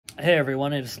Hey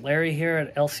everyone, it's Larry here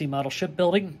at LC Model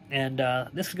Shipbuilding, and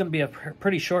this is going to be a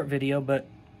pretty short video, but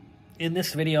in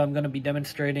this video I'm going to be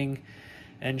demonstrating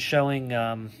and showing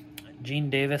Gene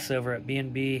Davis over at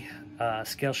BnB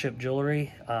Scale Ship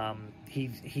Jewelry.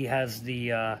 He has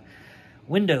the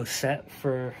window set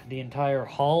for the entire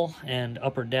hull and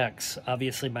upper decks.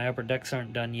 Obviously my upper decks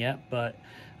aren't done yet, but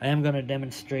I am going to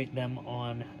demonstrate them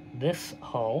on this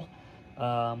hull.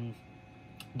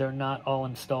 They're not all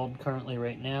installed currently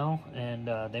right now, and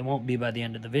they won't be by the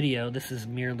end of the video. This is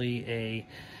merely a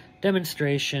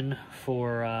demonstration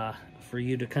for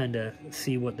you to kind of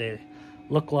see what they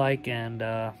look like and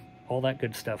all that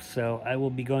good stuff. So I will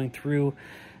be going through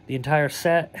the entire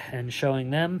set and showing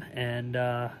them, and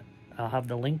I'll have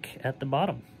the link at the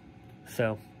bottom.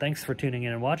 So thanks for tuning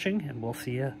in and watching, and we'll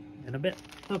see you in a bit.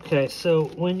 Okay, so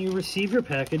when you receive your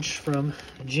package from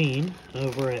Gene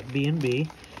over at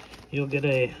BnB, you'll get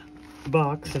a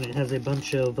box, and it has a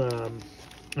bunch of, what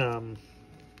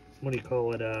do you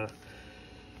call it,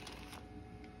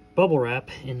 bubble wrap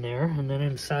in there, and then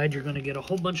inside you're going to get a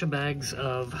whole bunch of bags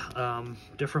of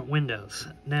different windows.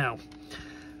 Now,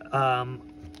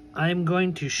 I'm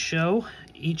going to show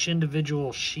each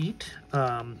individual sheet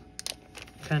kind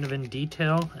of in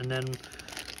detail, and then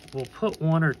we'll put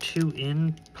one or two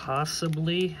in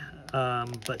possibly,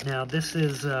 but now this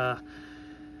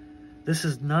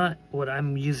is not what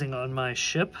I'm using on my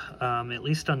ship, at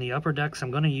least on the upper decks.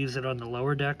 I'm going to use it on the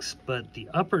lower decks, but the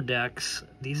upper decks,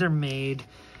 these are made,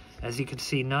 as you can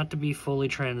see, not to be fully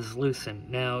translucent.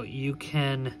 Now, you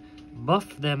can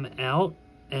buff them out,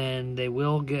 and they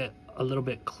will get a little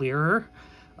bit clearer,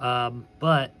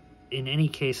 but in any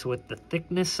case, with the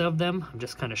thickness of them, I'm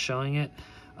just kind of showing it.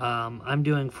 I'm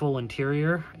doing full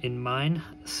interior in mine,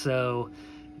 so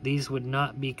these would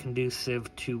not be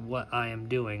conducive to what I am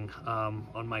doing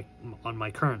on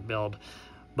my current build.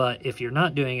 But if you're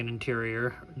not doing an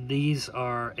interior, these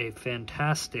are a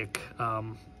fantastic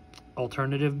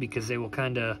alternative, because they will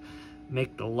kind of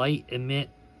make the light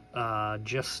emit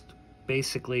just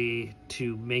basically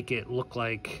to make it look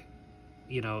like,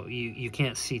 you know, you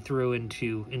can't see through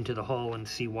into the hull and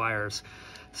see wires.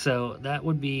 So that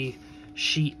would be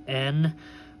sheet N.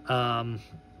 Now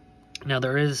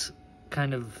there is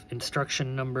kind of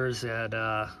instruction numbers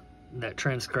that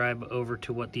transcribe over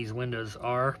to what these windows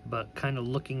are, but kind of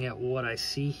looking at what I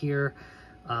see here,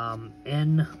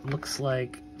 N looks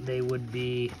like they would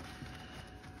be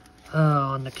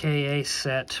on the KA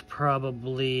set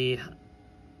probably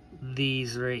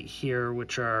these right here,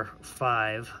 which are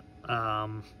 5,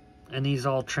 and these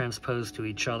all transpose to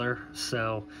each other,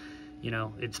 so you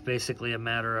know, it's basically a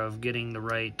matter of getting the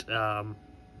right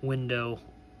window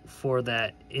for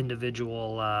that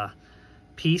individual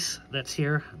piece that's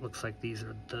here. It looks like these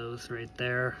are those right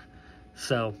there.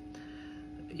 So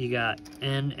you got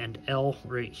N and L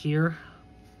right here.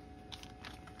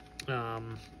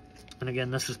 And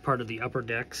again, this is part of the upper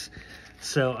decks.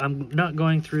 So I'm not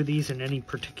going through these in any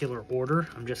particular order.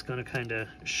 I'm just going to kind of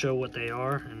show what they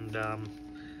are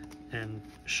and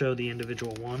show the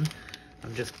individual one.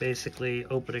 I'm just basically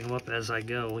opening them up as I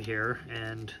go here,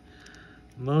 and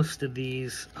most of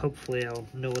these, hopefully I'll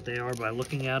know what they are by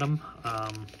looking at them,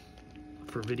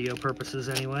 for video purposes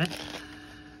anyway.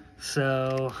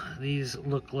 So these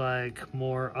look like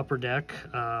more upper deck,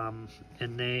 and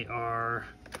they are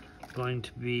going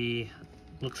to be,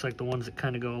 looks like the ones that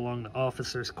kind of go along the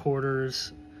officers'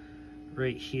 quarters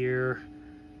right here,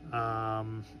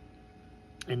 and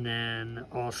then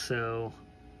also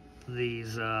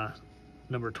these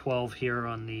number 12 here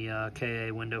on the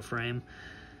KA window frame,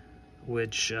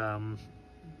 which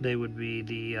they would be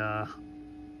the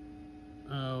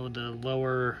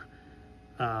lower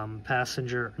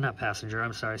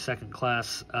second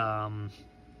class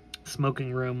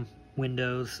smoking room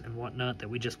windows and whatnot that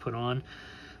we just put on.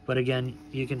 But again,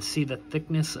 you can see the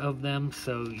thickness of them,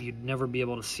 so you'd never be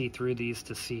able to see through these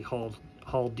to see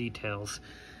hull details.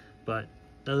 But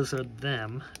those are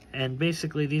them, and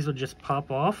basically these will just pop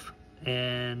off,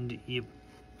 and you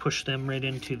push them right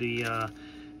into the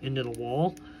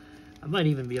wall. I might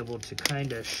even be able to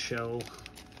kind of show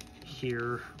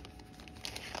here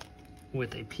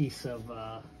with a piece of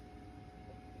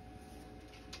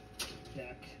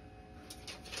deck.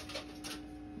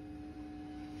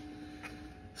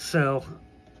 So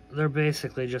they're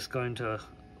basically just going to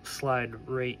slide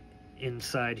right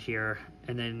inside here,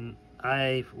 and then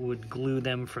I would glue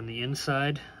them from the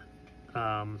inside.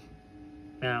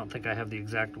 I don't think I have the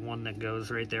exact one that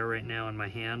goes right there right now in my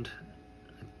hand,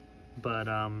 but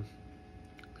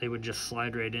they would just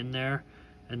slide right in there,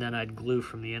 and then I'd glue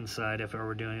from the inside if I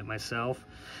were doing it myself.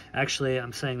 Actually,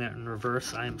 I'm saying that in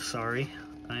reverse. I am sorry.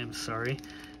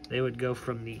 they would go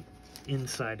from the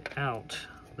inside out.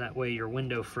 That way your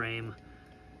window frame,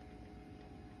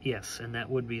 yes, and that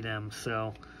would be them.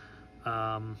 So,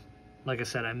 like I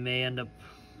said, I may end up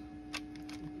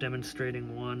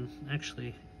demonstrating one.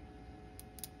 Actually,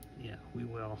 yeah, we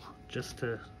will, just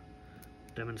to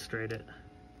demonstrate it.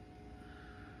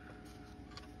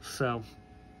 So,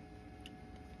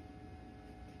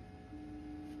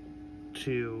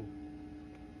 to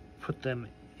put them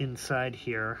inside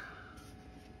here,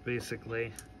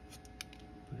 basically,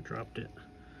 I dropped it.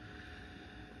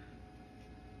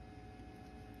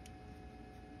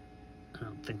 I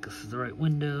don't think this is the right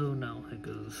window. No, it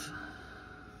goes.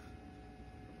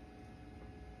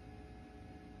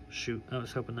 Shoot, I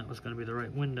was hoping that was going to be the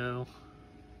right window.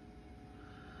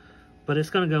 But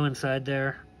it's going to go inside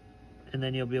there, and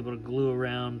then you'll be able to glue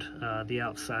around the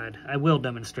outside. I will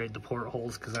demonstrate the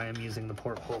portholes because I am using the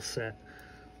porthole set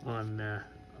on the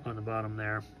bottom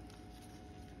there,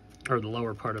 or the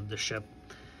lower part of the ship.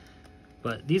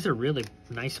 But these are really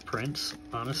nice prints,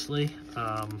 honestly.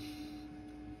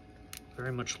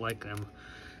 Very much like them.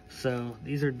 So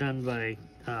these are done by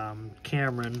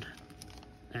Cameron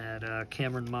at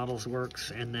Cameron Models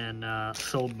Works, and then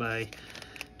sold by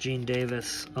Gene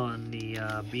Davis on the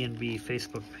BnB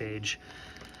Facebook page.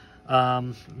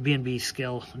 BnB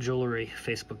Scale Jewelry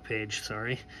Facebook page,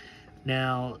 sorry.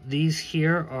 Now, these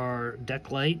here are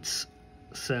deck lights,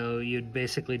 so you'd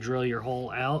basically drill your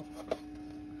hole out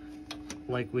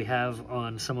like we have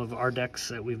on some of our decks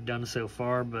that we've done so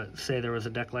far, but say there was a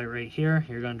deck light right here,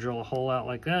 you're going to drill a hole out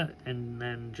like that, and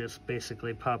then just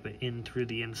basically pop it in through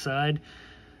the inside,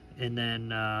 and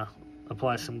then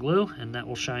apply some glue, and that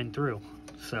will shine through.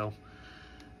 So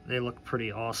they look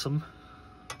pretty awesome.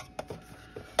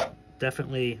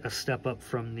 Definitely a step up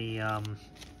from the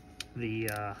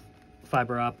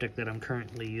fiber optic that I'm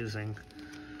currently using.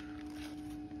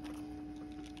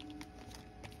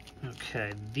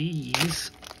 Okay,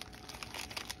 these,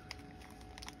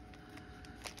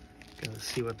 gotta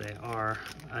see what they are.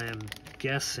 I am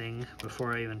guessing,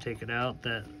 before I even take it out,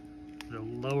 that the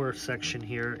lower section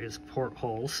here is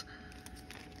portholes.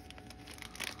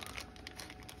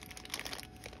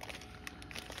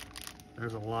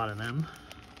 There's a lot of them.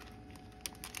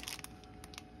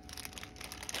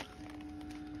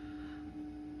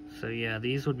 So yeah,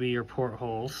 these would be your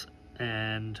portholes,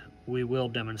 and we will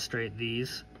demonstrate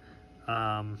these.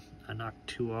 I knocked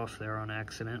two off there on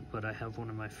accident, but I have one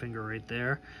in my finger right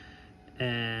there,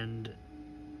 and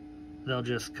they'll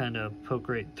just kind of poke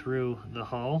right through the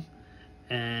hull,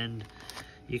 and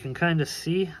you can kind of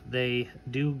see they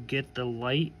do get the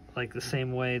light like the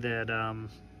same way that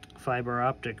fiber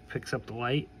optic picks up the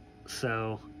light.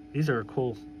 So these are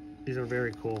cool. These are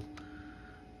very cool.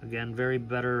 Again, very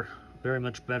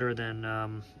much better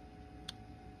than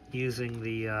using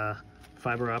the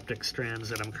fiber optic strands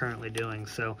that I'm currently doing.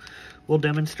 So we'll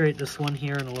demonstrate this one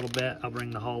here in a little bit. I'll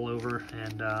bring the hull over,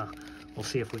 and we'll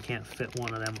see if we can't fit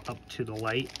one of them up to the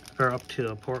light, or up to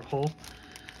a porthole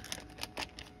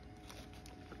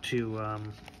to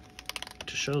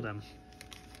show them.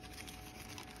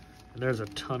 And there's a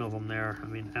ton of them there. I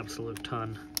mean, absolute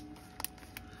ton.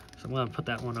 So I'm going to put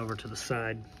that one over to the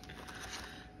side.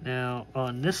 Now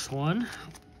on this one,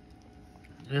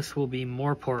 this will be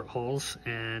more portholes,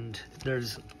 and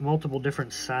there's multiple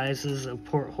different sizes of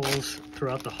portholes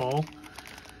throughout the hull.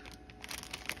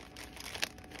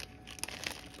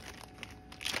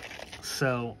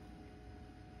 So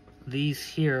these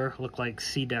here look like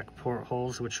C-deck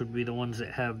portholes, which would be the ones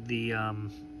that have the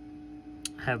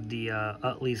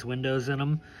Utley's windows in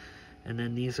them, and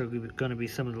then these are going to be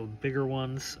some of the bigger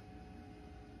ones,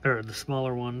 or the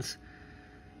smaller ones.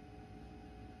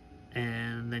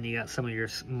 And then you got some of your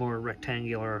more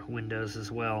rectangular windows as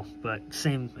well, but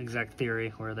same exact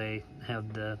theory, where they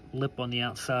have the lip on the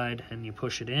outside and you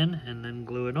push it in and then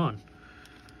glue it on.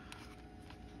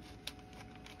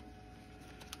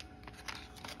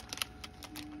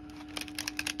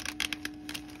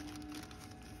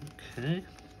 Okay.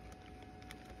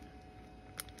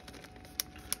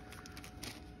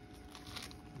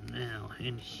 Now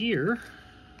in here,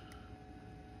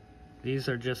 these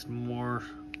are just more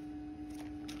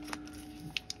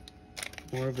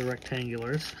of the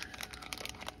rectangulars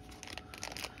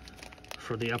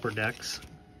for the upper decks.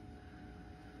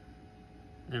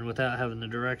 And without having the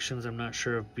directions, I'm not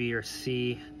sure if B or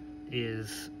C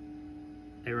is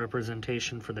a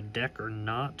representation for the deck or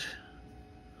not.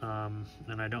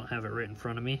 And I don't have it right in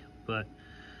front of me, but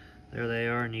there they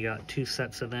are, and you got two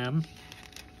sets of them.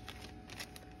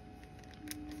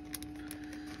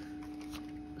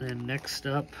 Then next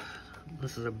up,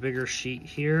 this is a bigger sheet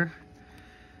here,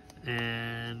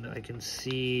 and I can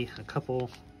see a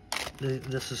couple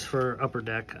This is for upper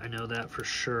deck. I know that for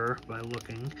sure by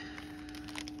looking.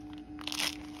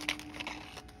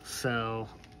 So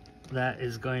that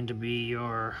is going to be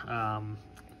your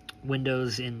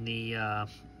windows in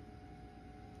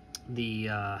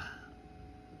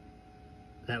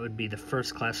that would be the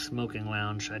first class smoking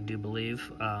lounge, I do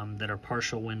believe, that are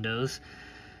partial windows.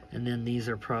 And then these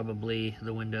are probably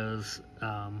the windows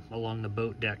along the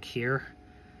boat deck here.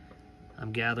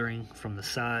 I'm gathering from the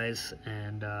size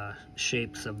and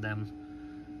shapes of them.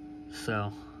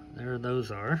 So there those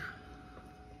are.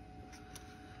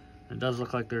 It does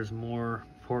look like there's more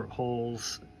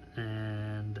portholes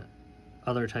and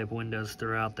other type windows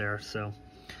throughout there. So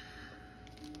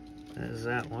that is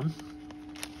that one.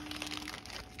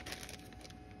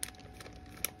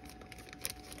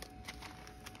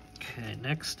 Okay,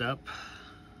 next up,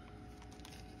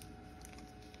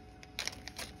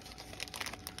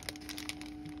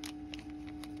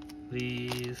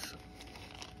 these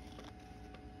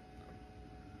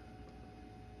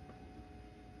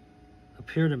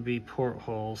appear to be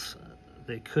portholes.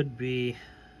 They could be,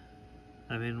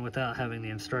 I mean, without having the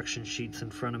instruction sheets in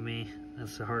front of me,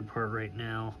 that's the hard part right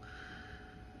now.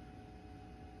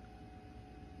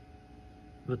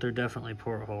 But they're definitely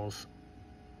portholes.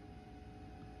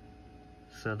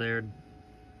 So they're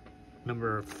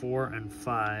number 4 and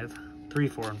 5, 3,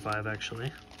 4, and 5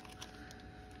 actually.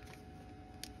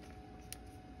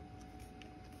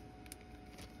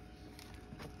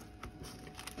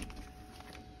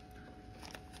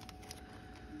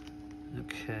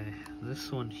 Okay,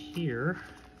 this one here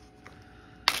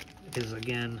is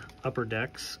again upper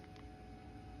decks.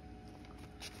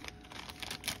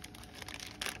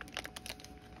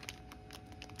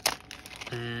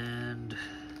 And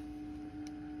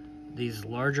these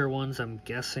larger ones, I'm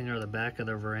guessing, are the back of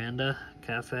the veranda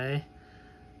cafe.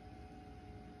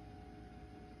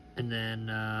 And then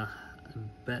I'm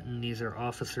betting these are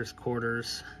officers'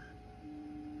 quarters.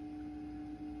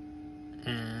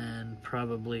 And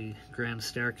probably grand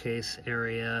staircase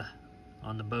area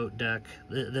on the boat deck.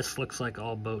 This looks like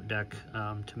all boat deck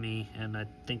to me, and I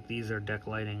think these are deck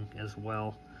lighting as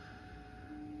well.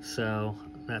 So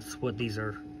that's what these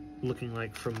are looking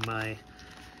like from my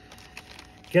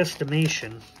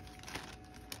guesstimation.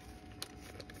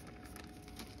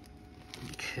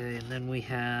 Okay, and then we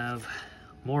have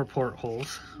more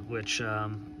portholes, which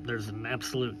there's an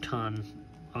absolute ton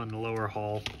on the lower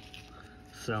hull.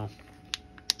 So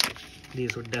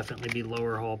these would definitely be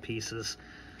lower hull pieces.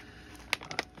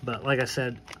 But like I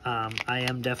said, I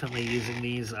am definitely using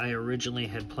these. I originally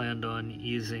had planned on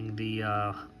using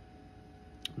the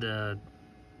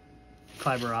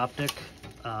fiber optic,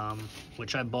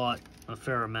 which I bought a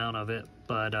fair amount of it,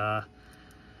 but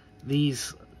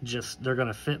these just, they're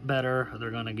gonna fit better, they're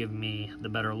gonna give me the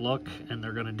better look, and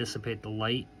they're gonna dissipate the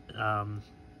light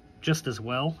just as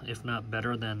well, if not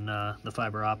better than the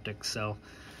fiber optic. So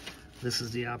this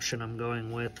is the option I'm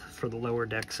going with for the lower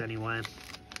decks anyway.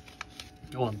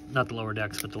 Well, not the lower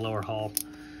decks, but the lower hull.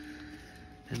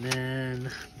 And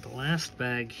then the last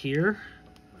bag here,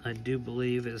 I do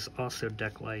believe is also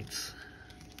deck lights.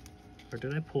 Or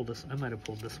did I pull this? I might have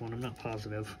pulled this one, I'm not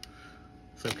positive.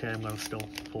 It's okay, I'm gonna still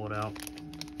pull it out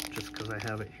just because I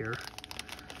have it here.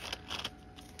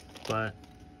 But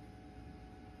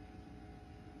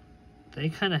they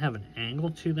kind of have an angle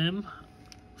to them,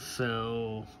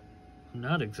 so I'm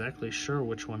not exactly sure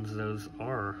which ones those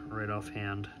are right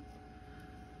offhand.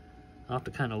 I'll have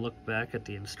to kind of look back at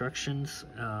the instructions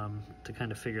to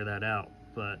kind of figure that out,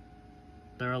 but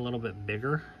they're a little bit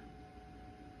bigger.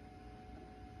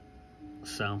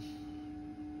 So,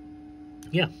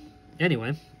 yeah.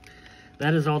 Anyway,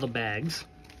 that is all the bags.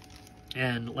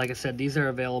 And like I said, these are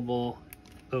available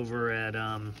over at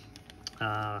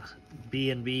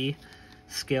BnB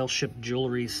Scale Ship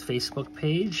Jewelry's Facebook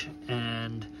page,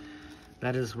 and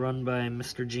that is run by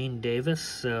Mr. Gene Davis.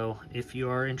 So if you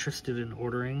are interested in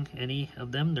ordering any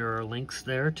of them, there are links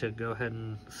there to go ahead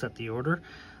and set the order.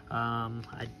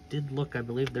 I did look, I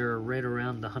believe they're right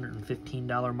around the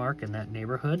 $115 mark in that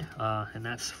neighborhood, and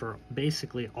that's for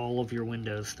basically all of your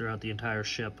windows throughout the entire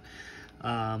ship.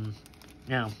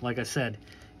 Now, like I said,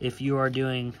 if you are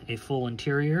doing a full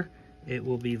interior, it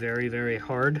will be very, very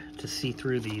hard to see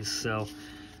through these. So,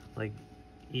 like,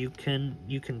 you can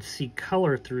see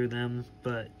color through them,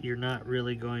 but you're not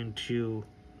really going to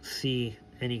see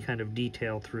any kind of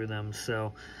detail through them.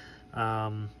 So,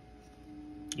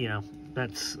 you know,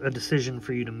 that's a decision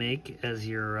for you to make as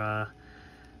you're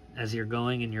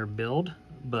going in your build.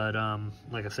 But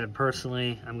like I said,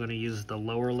 personally, I'm going to use the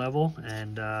lower level,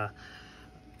 and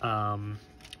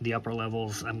the upper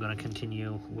levels I'm going to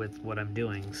continue with what I'm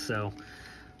doing. So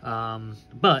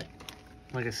but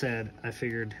like I said, I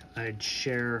figured I'd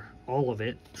share all of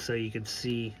it so you could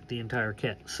see the entire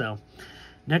kit. So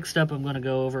next up, I'm going to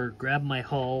go over, grab my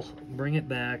hull, bring it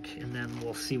back, and then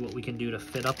we'll see what we can do to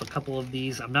fit up a couple of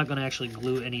these. I'm not going to actually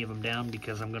glue any of them down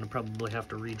because I'm going to probably have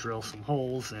to re-drill some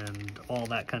holes and all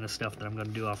that kind of stuff that I'm going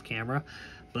to do off camera.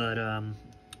 But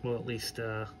we'll at least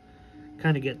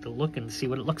kind of get the look and see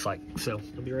what it looks like. So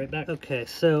I'll be right back. Okay,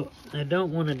 so I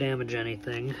don't want to damage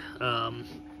anything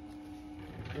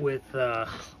with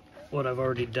what I've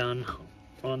already done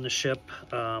on the ship.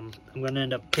 I'm going to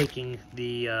end up taking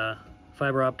the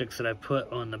fiber optics that I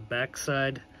put on the back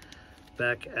side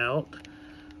back out,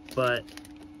 but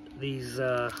these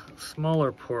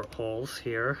smaller portholes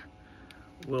here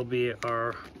will be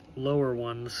our lower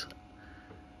ones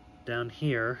down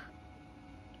here,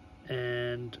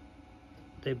 and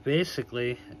they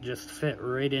basically just fit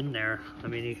right in there. I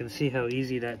mean, you can see how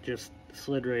easy that just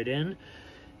slid right in,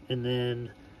 and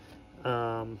then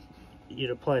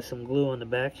you'd apply some glue on the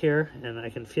back here, and I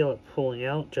can feel it pulling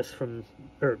out just from,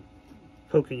 or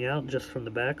poking out just from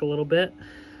the back a little bit,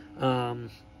 and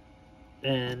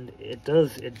it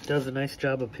does a nice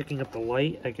job of picking up the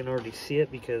light. I can already see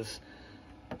it because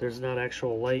there's not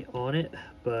actual light on it,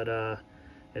 but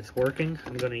it's working.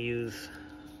 I'm going to use,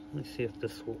 let me see if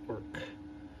this will work.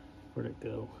 Where'd it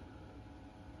go?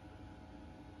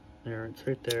 There, it's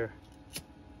right there.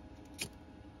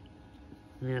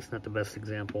 Yeah, it's not the best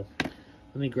example.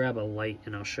 Let me grab a light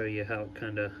and I'll show you how it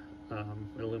kind of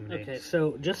illuminates. Okay,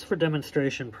 so just for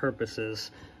demonstration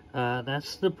purposes,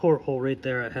 that's the porthole right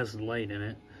there. It has light in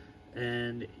it,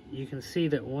 and you can see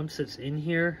that once it's in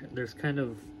here, there's kind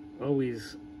of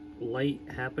always light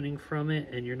happening from it,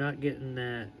 and you're not getting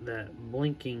that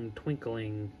blinking,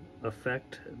 twinkling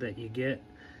effect that you get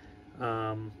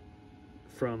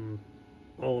from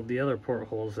all of the other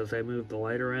portholes. As I move the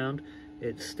light around,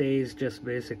 it stays just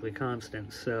basically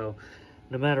constant. So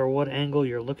no matter what angle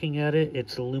you're looking at it,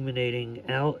 it's illuminating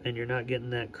out, and you're not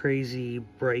getting that crazy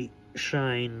bright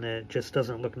shine that just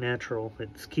doesn't look natural.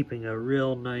 It's keeping a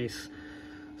real nice,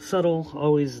 subtle,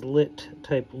 always lit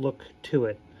type look to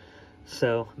it.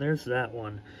 So there's that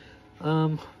one.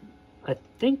 I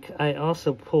think I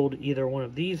also pulled either one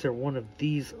of these or one of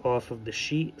these off of the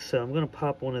sheet, so I'm going to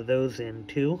pop one of those in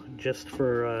too, just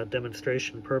for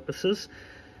demonstration purposes,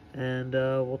 and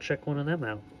we'll check one of them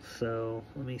out. So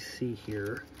let me see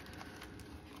here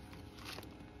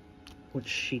which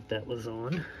sheet that was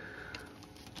on,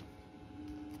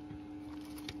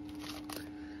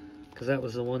 because that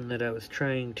was the one that I was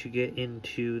trying to get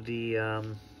into the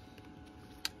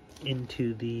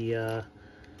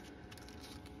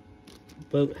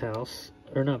boathouse,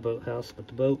 or not boathouse, but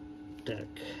the boat deck.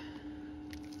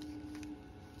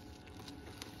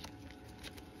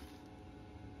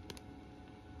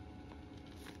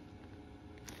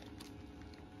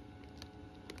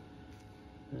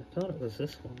 I thought it was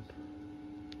this one.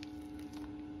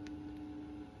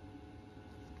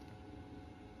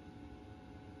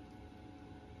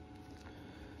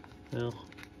 Well,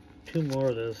 two more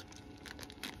of those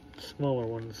smaller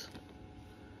ones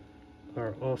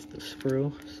are off the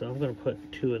sprue, so I'm going to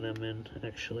put two of them in,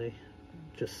 actually,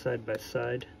 just side by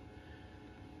side.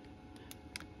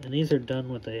 And these are done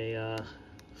with a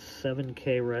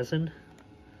 7K resin,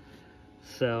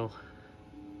 so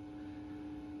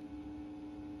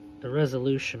the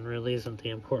resolution really isn't the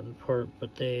important part,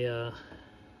 but they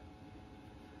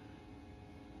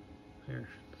there.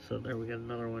 So there, we got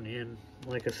another one in.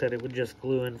 Like I said, it would just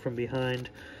glue in from behind.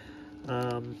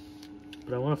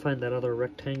 But I want to find that other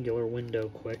rectangular window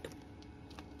quick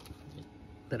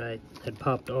that I had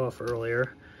popped off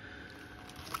earlier.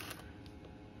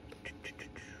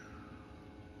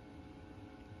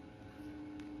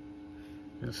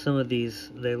 And some of these,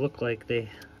 they look like they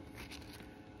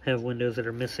have windows that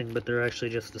are missing, but they're actually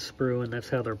just the sprue, and that's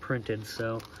how they're printed,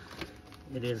 so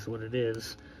it is what it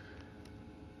is.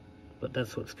 But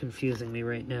that's what's confusing me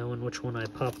right now, and which one I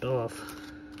popped off.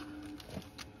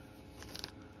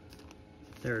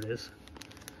 There it is.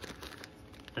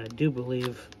 I do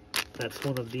believe that's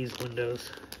one of these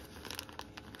windows.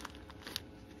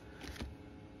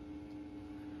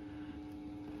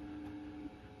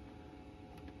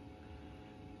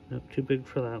 Nope, too big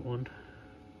for that one.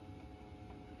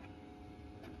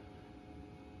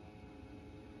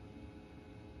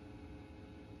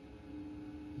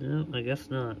 No, I guess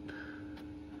not.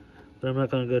 But I'm not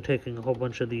going to go taking a whole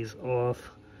bunch of these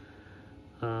off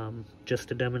just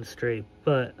to demonstrate.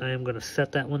 But I am going to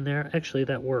set that one there. Actually,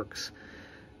 that works.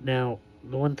 Now,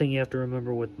 the one thing you have to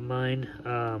remember with mine,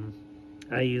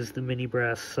 I use the mini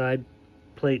brass side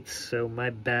plates, so my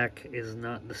back is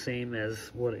not the same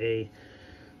as what a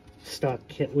stock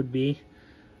kit would be.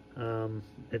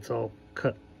 It's all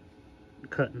cut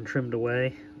and trimmed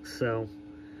away, so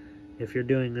if you're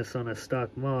doing this on a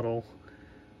stock model,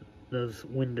 those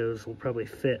windows will probably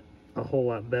fit a whole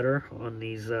lot better on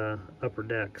these upper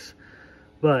decks.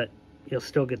 But you'll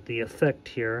still get the effect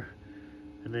here,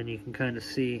 and then you can kind of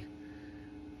see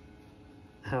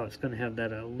how it's going to have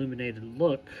that illuminated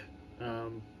look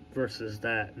versus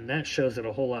that, and that shows it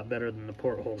a whole lot better than the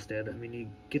portholes did. I mean, you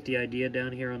get the idea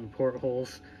down here on the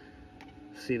portholes.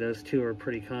 See, those two are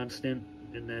pretty constant,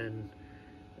 and then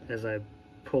as I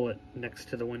pull it next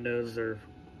to the windows, they're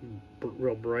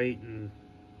real bright and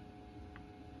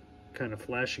kind of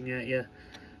flashing at you,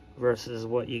 versus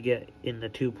what you get in the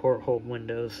two porthole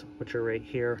windows, which are right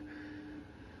here.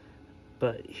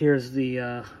 But here's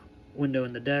the window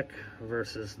in the deck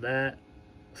versus that,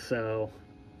 so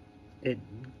it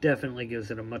definitely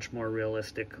gives it a much more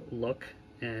realistic look,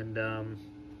 and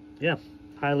yeah,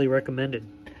 highly recommended.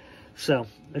 So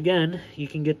again, you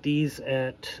can get these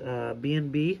at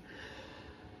BnB,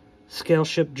 Scale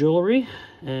Ship Jewelry,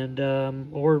 and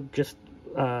or just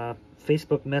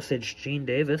Facebook message Gene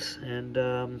Davis,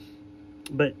 and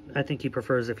but I think he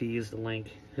prefers if you use the link.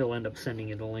 He'll end up sending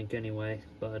you the link anyway.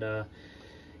 But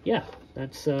yeah,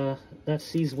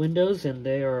 that's these windows, and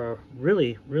they are a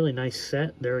really nice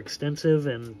set. They're extensive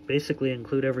and basically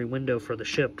include every window for the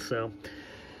ship. So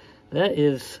that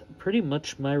is pretty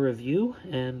much my review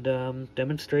and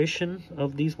demonstration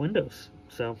of these windows.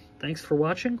 So thanks for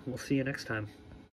watching. We'll see you next time.